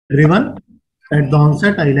everyone. At the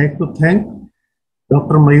onset, I like to thank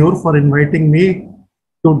Dr. Mayur for inviting me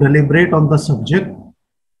to deliberate on the subject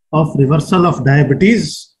of reversal of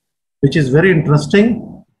diabetes, which is very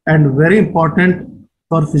interesting and very important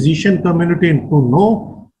for physician community to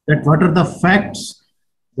know that what are the facts,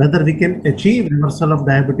 whether we can achieve reversal of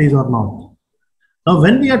diabetes or not. Now,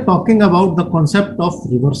 when we are talking about the concept of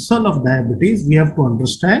reversal of diabetes, we have to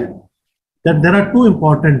understand that there are two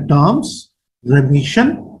important terms,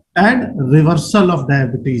 remission and reversal of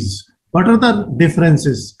diabetes. What are the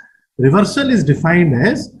differences? Reversal is defined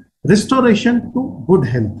as restoration to good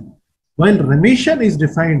health, while remission is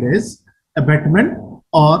defined as abatement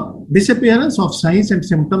or disappearance of signs and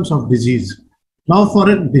symptoms of disease. Now, for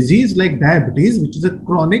a disease like diabetes, which is a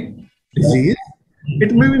chronic disease,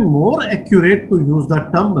 it may be more accurate to use the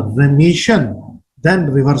term remission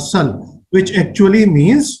than reversal, which actually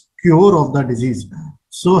means cure of the disease.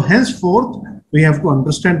 So henceforth, we have to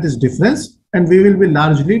understand this difference, and we will be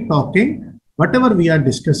largely talking, whatever we are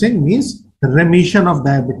discussing means remission of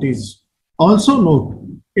diabetes. Also note,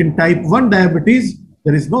 in type 1 diabetes,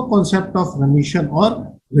 there is no concept of remission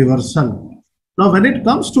or reversal. Now, when it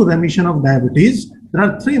comes to remission of diabetes, there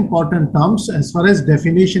are three important terms as far as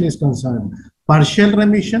definition is concerned: partial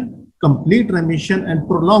remission, complete remission, and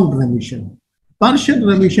prolonged remission. Partial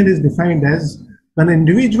remission is defined as when an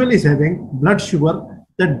individual is having blood sugar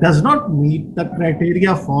that does not meet the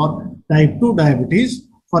criteria for type 2 diabetes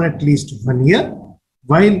for at least 1 year,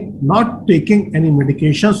 while not taking any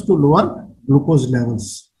medications to lower glucose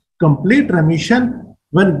levels. Complete remission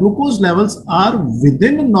when glucose levels are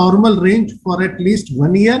within normal range for at least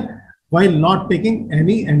 1 year while not taking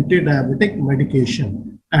any anti-diabetic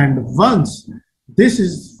medication. And once this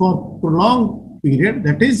is for prolonged period,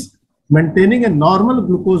 that is maintaining a normal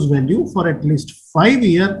glucose value for at least 5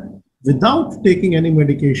 years without taking any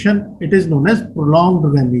medication, it is known as prolonged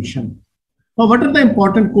remission. Now, what are the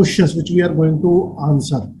important questions which we are going to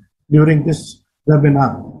answer during this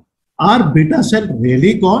webinar? Are beta cell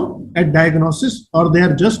really gone at diagnosis, or they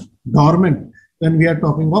are just dormant when we are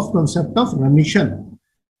talking of concept of remission?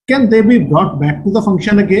 Can they be brought back to the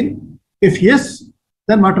function again? If yes,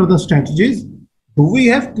 then what are the strategies? Do we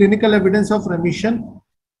have clinical evidence of remission?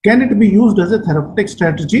 Can it be used as a therapeutic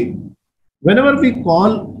strategy? Whenever we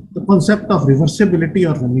call the concept of reversibility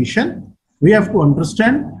or remission, we have to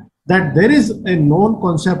understand that there is a known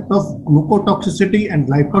concept of glucotoxicity and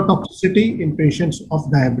lipotoxicity in patients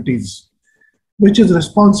of diabetes, which is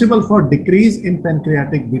responsible for decrease in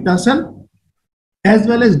pancreatic beta cell as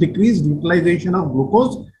well as decreased utilization of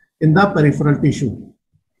glucose in the peripheral tissue.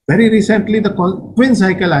 Very recently, the twin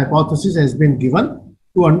cycle hypothesis has been given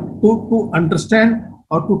to understand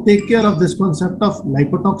or to take care of this concept of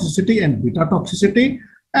lipotoxicity and beta toxicity,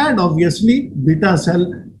 and obviously beta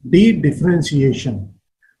cell de-differentiation.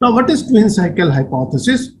 Now, what is twin cycle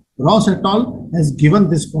hypothesis? Ross et al. Has given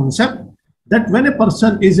this concept that when a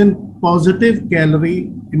person is in positive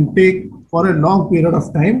calorie intake for a long period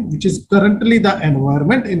of time, which is currently the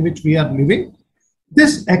environment in which we are living,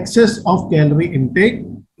 this excess of calorie intake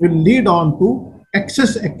will lead on to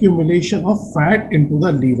excess accumulation of fat into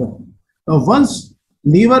the liver. Now, once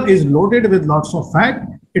liver is loaded with lots of fat,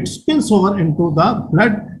 it spills over into the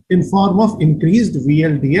blood in form of increased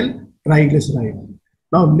VLDL triglyceride.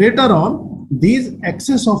 Now, later on, these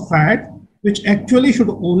excess of fat, which actually should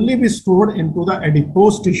only be stored into the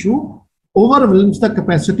adipose tissue, overwhelms the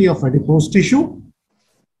capacity of adipose tissue,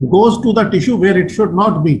 goes to the tissue where it should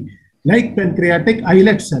not be, like pancreatic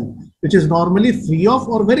islet cell, which is normally free of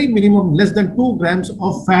or very minimum less than 2 grams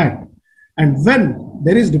of fat. And when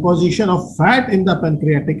there is deposition of fat in the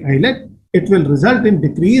pancreatic islet, it will result in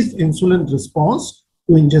decreased insulin response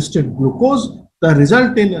to ingested glucose, the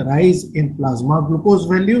result in a rise in plasma glucose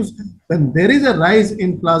values. When there is a rise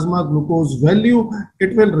in plasma glucose value,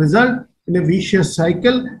 it will result in a vicious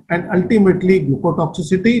cycle and ultimately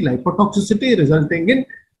glucotoxicity, lipotoxicity, resulting in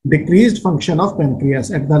decreased function of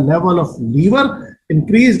pancreas. At the level of liver,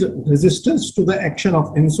 increased resistance to the action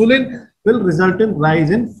of insulin will result in rise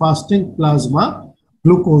in fasting plasma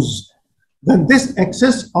glucose. When this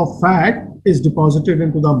excess of fat is deposited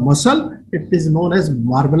into the muscle, it is known as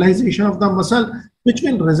marbleization of the muscle, which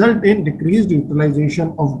will result in decreased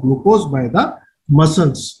utilization of glucose by the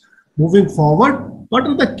muscles. Moving forward, what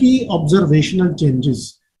are the key observational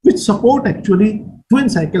changes which support actually twin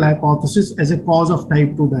cycle hypothesis as a cause of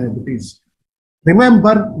type 2 diabetes?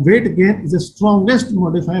 Remember, weight gain is the strongest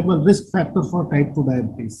modifiable risk factor for type 2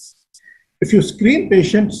 diabetes. If you screen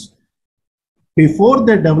patients before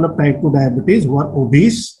they develop type 2 diabetes who are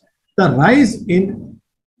obese, the rise in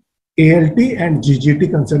ALT and GGT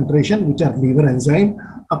concentration, which are liver enzyme,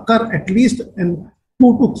 occur at least in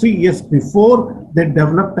 2 to 3 years before they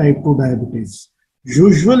develop type 2 diabetes.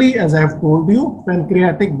 Usually, as I have told you,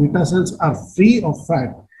 pancreatic beta cells are free of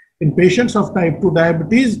fat. In patients of type 2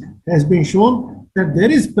 diabetes, it has been shown that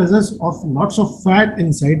there is presence of lots of fat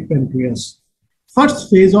inside pancreas.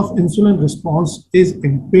 First phase of insulin response is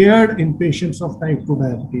impaired in patients of type 2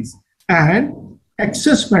 diabetes, and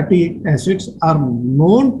excess fatty acids are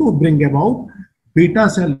known to bring about beta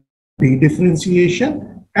cell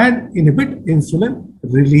dedifferentiation and inhibit insulin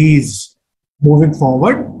release. Moving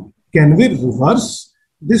forward, can we reverse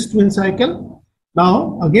this twin cycle?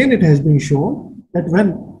 Now, again, it has been shown that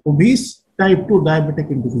when obese type 2 diabetic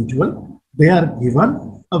individual, they are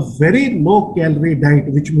given a very low calorie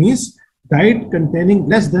diet, which means diet containing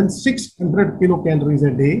less than 600 kilocalories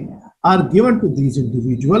a day are given to these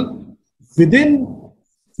individuals. Within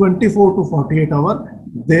 24 to 48 hours,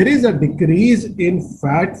 there is a decrease in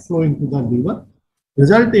fat flowing to the liver,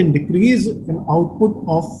 result in decrease in output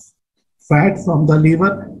of fat from the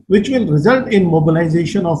liver, which will result in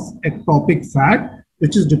mobilization of ectopic fat,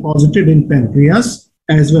 which is deposited in pancreas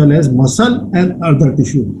as well as muscle and other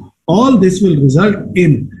tissue. All this will result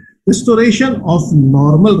in restoration of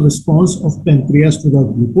normal response of pancreas to the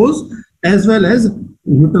glucose as well as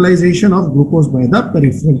utilization of glucose by the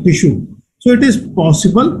peripheral tissue. So it is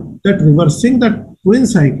possible that reversing the twin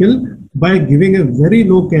cycle by giving a very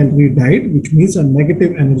low calorie diet, which means a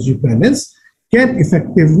negative energy balance, can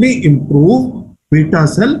effectively improve beta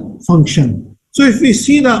cell function. So if we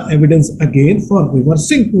see the evidence again for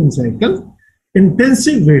reversing twin cycle,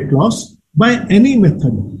 intensive weight loss by any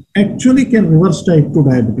method actually can reverse type 2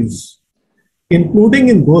 diabetes, including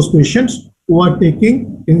in those patients who are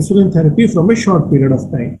taking insulin therapy from a short period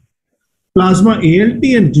of time. Plasma ALT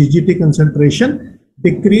and GGT concentration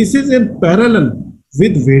decreases in parallel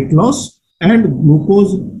with weight loss and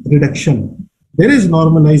glucose reduction. There is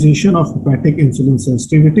normalization of hepatic insulin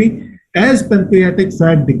sensitivity. As pancreatic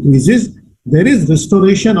fat decreases, there is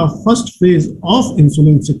restoration of first phase of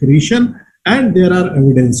insulin secretion, and there are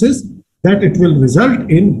evidences that it will result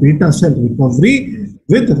in beta cell recovery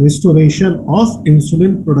with restoration of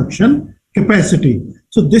insulin production capacity.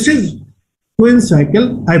 So this is twin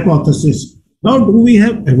cycle hypothesis. Now, do we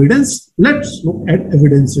have evidence? Let's look at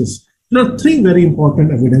evidences. There are three very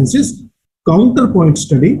important evidences: counterpoint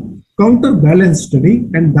study, counterbalance study,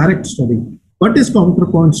 and direct study. What is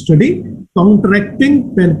counterpoint study?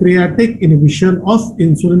 Counteracting pancreatic inhibition of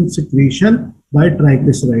insulin secretion by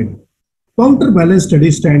triglyceride. Counterbalance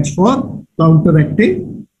study stands for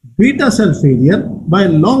counteracting beta cell failure by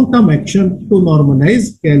long-term action to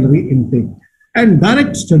normalize calorie intake. And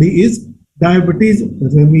direct study is diabetes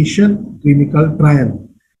remission clinical trial.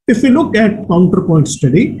 If we look at counterpoint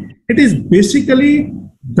study, it is basically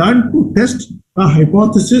done to test a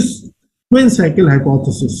hypothesis, twin cycle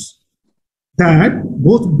hypothesis, that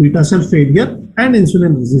both beta cell failure and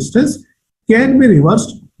insulin resistance can be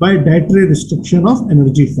reversed by dietary restriction of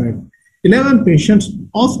energy fat. 11 patients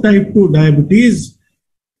of type 2 diabetes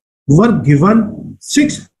were given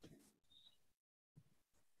 6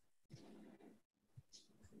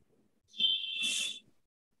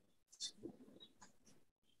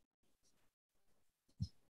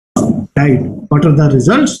 diet. What are the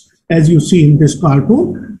results? As you see in this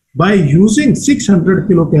cartoon, by using 600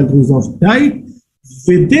 kilocalories of diet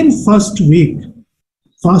within first week,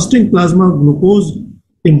 fasting plasma glucose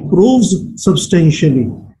improves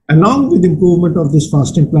substantially. Along with improvement of this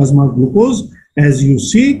fasting plasma glucose, as you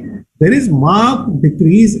see, there is marked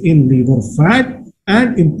decrease in liver fat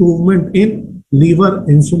and improvement in liver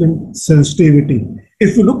insulin sensitivity.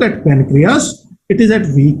 If you look at pancreas, it is at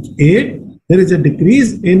week 8. There is a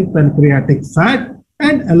decrease in pancreatic fat,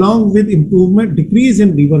 and along with improvement, decrease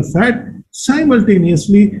in liver fat,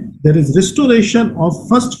 simultaneously there is restoration of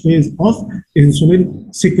first phase of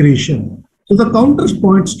insulin secretion. So the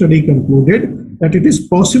counterpoint study concluded that it is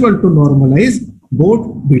possible to normalize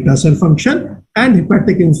both beta cell function and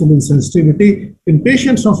hepatic insulin sensitivity in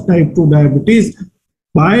patients of type 2 diabetes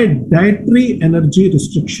by dietary energy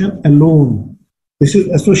restriction alone. This is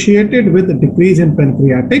associated with a decrease in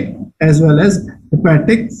pancreatic as well as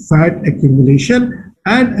hepatic fat accumulation,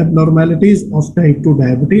 and abnormalities of type 2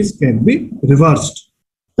 diabetes can be reversed.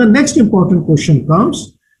 The next important question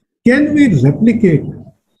comes, can we replicate,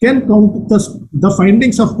 can the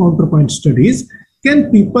findings of counterpoint studies,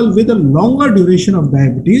 can people with a longer duration of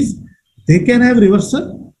diabetes, they can have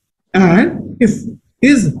reversal? And if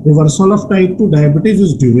is reversal of type 2 diabetes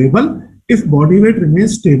is durable if body weight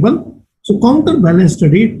remains stable? So counterbalance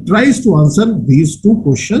study tries to answer these two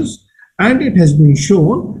questions, and it has been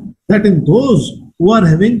shown that in those who are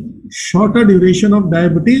having shorter duration of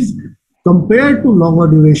diabetes compared to longer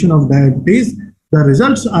duration of diabetes, The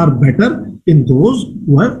results are better in those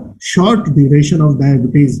who have short duration of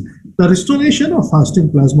diabetes. The restoration of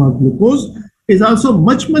fasting plasma glucose is also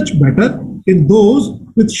much better in those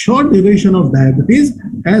with short duration of diabetes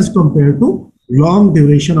as compared to long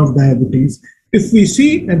duration of diabetes. If we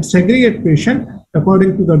see and segregate patient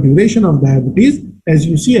according to the duration of diabetes, as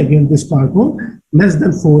you see again this cartoon, less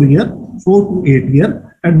than 4 year, 4 to 8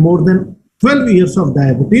 year, and more than 12 years of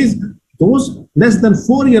diabetes, those less than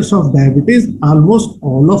 4 years of diabetes, almost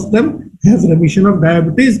all of them have remission of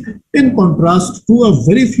diabetes, in contrast to a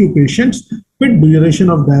very few patients with duration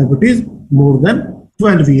of diabetes more than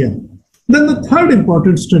 12 years. Then the third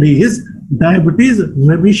important study is diabetes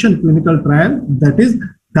remission clinical trial, that is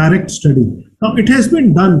direct study. Now it has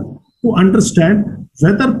been done to understand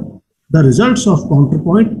whether the results of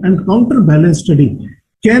counterpoint and counterbalance study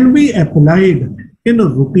can be applied in a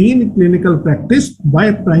routine clinical practice by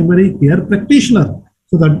a primary care practitioner.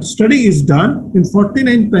 So the study is done in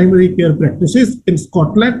 49 primary care practices in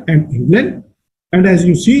Scotland and England. And as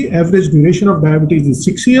you see, average duration of diabetes is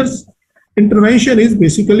 6 years. Intervention is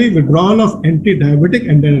basically withdrawal of anti-diabetic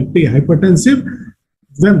and anti-hypertensive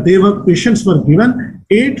when patients were given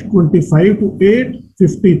 825 to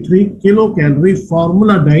 853 kilocalorie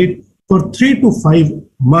formula diet for 3 to 5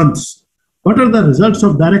 months. What are the results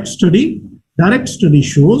of direct study? Direct study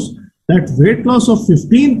shows that weight loss of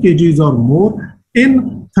 15 kgs or more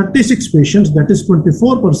in 36 patients, that is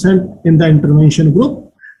 24% in the intervention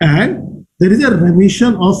group, and there is a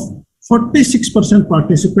remission of 46%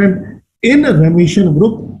 participant in a remission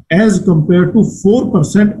group as compared to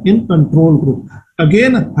 4% in control group.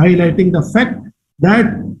 Again, highlighting the fact that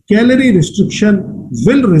calorie restriction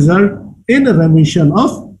will result in a remission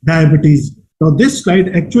of diabetes. Now, this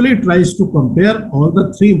slide actually tries to compare all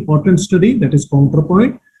the three important studies, that is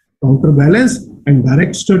counterpoint, counterbalance, and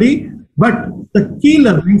direct study. But the key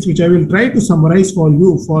learnings which I will try to summarize for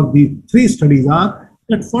you for the three studies are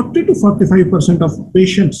that 40 to 45% of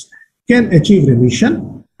patients can achieve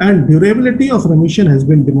remission, and durability of remission has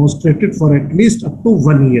been demonstrated for at least up to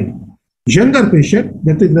 1 year. Younger patient,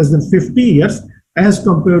 that is less than 50 years, as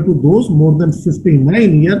compared to those more than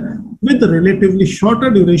 59 years with relatively shorter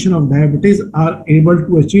duration of diabetes, are able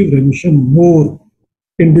to achieve remission more.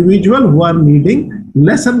 Individuals who are needing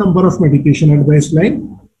lesser number of medication at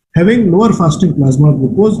baseline, having lower fasting plasma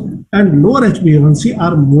glucose and lower HbA1c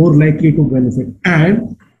are more likely to benefit.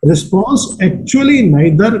 And response actually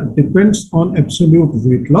neither depends on absolute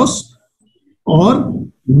weight loss or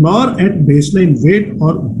nor at baseline weight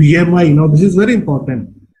or BMI. Now this is very important.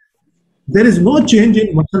 There is no change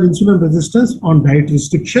in muscle insulin resistance on diet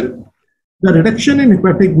restriction. The reduction in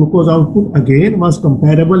hepatic glucose output again was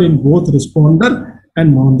comparable in both responder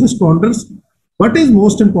and non-responders. What is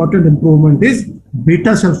most important improvement is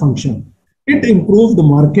beta cell function. It improved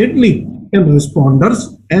markedly in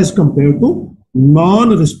responders as compared to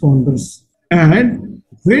non-responders. And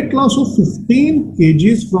weight loss of 15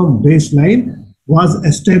 kgs from baseline was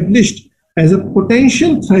established as a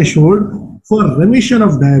potential threshold for remission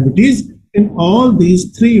of diabetes in all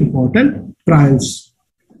these three important trials.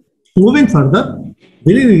 Moving further,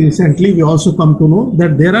 very recently we also come to know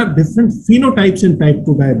that there are different phenotypes in type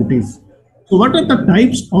 2 diabetes. So what are the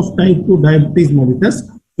types of type 2 diabetes mellitus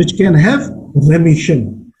which can have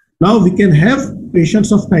remission? Now we can have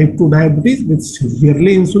patients of type 2 diabetes with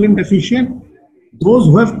severely insulin deficient, those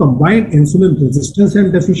who have combined insulin resistance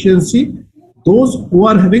and deficiency, those who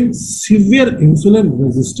are having severe insulin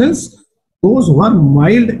resistance, those who are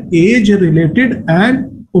mild age-related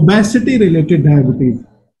and obesity-related diabetes.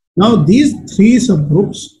 Now these three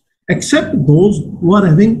subgroups, except those who are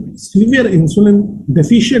having severe insulin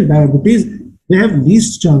deficient diabetes, they have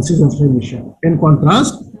least chances of remission. In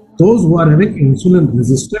contrast, those who are having insulin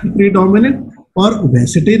resistant predominant or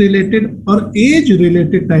obesity related or age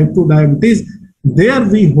related type 2 diabetes, there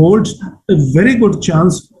we hold a very good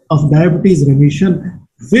chance of diabetes remission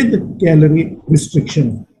with calorie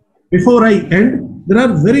restriction. Before I end, there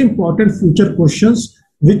are very important future questions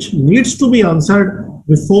which needs to be answered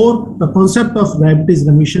before the concept of diabetes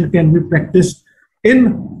remission can be practiced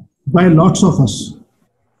by lots of us.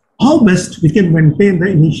 How best we can maintain the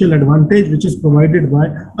initial advantage which is provided by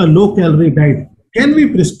a low calorie diet? Can we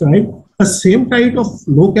prescribe a same type of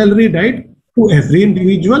low calorie diet to every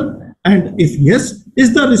individual? And if yes,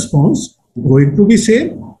 is the response going to be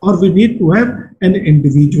same, or we need to have an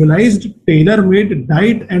individualized tailor-made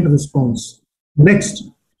diet and response? Next,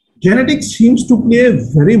 genetics seems to play a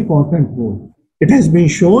very important role. It has been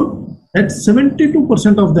shown that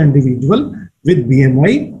 72% of the individual with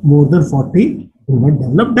BMI more than 40 do not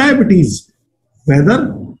develop diabetes.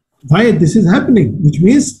 Why this is happening, which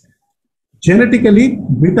means Genetically,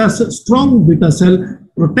 strong beta cell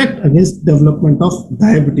protect against development of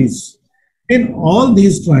diabetes. In all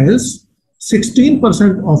these trials, 16%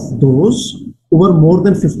 of those who were more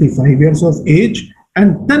than 55 years of age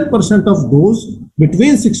and 10% of those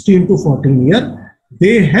between 16 to 14 years,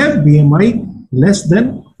 they have BMI less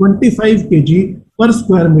than 25 kg per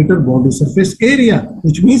square meter body surface area,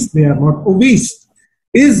 which means they are not obese.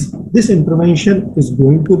 Is this intervention is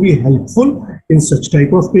going to be helpful in such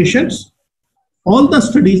type of patients? All the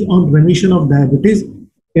studies on remission of diabetes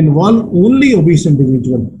involve only obese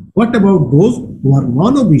individuals. What about those who are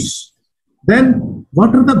non-obese? Then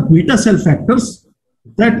what are the beta cell factors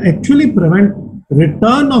that actually prevent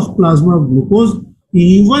return of plasma glucose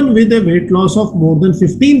even with a weight loss of more than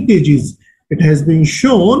 15 kgs? It has been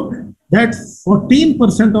shown that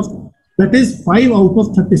 14% of, that is 5 out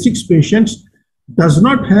of 36 patients, does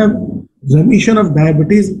not have remission of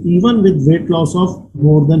diabetes even with weight loss of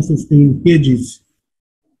more than 15 kgs.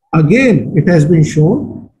 Again, it has been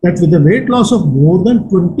shown that with a weight loss of more than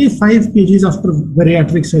 25 kgs after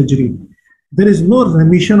bariatric surgery, there is no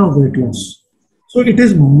remission of weight loss. So it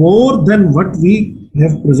is more than what we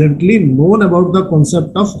have presently known about the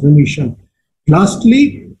concept of remission.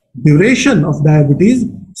 Lastly, duration of diabetes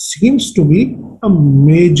seems to be a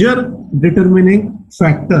major determining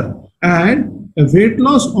factor, and a weight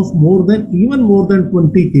loss of even more than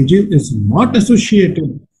 20 kg is not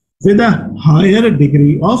associated with a higher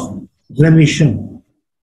degree of remission.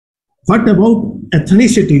 What about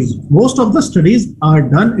ethnicities? Most of the studies are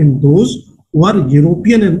done in those who are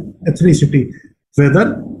European in ethnicity.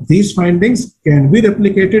 Whether these findings can be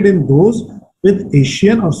replicated in those with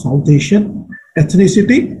Asian or South Asian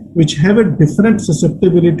ethnicity, which have a different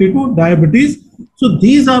susceptibility to diabetes. So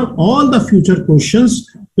these are all the future questions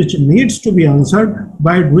which needs to be answered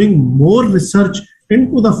by doing more research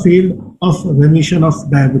into the field of remission of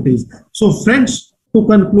diabetes. So friends, to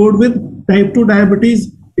conclude with, type 2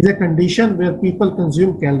 diabetes is a condition where people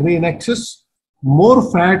consume calorie in excess, more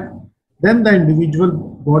fat than the individual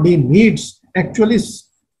body needs, actually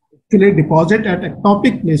deposit at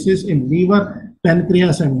ectopic places in liver,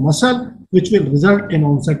 pancreas and muscle, which will result in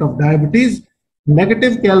onset of diabetes.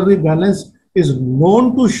 Negative calorie balance is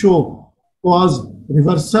known to cause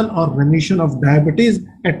reversal or remission of diabetes,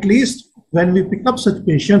 at least when we pick up such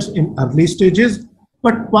patients in early stages,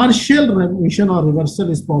 but partial remission or reversal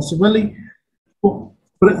is possible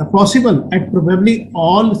at probably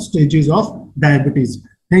all stages of diabetes.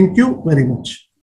 Thank you very much.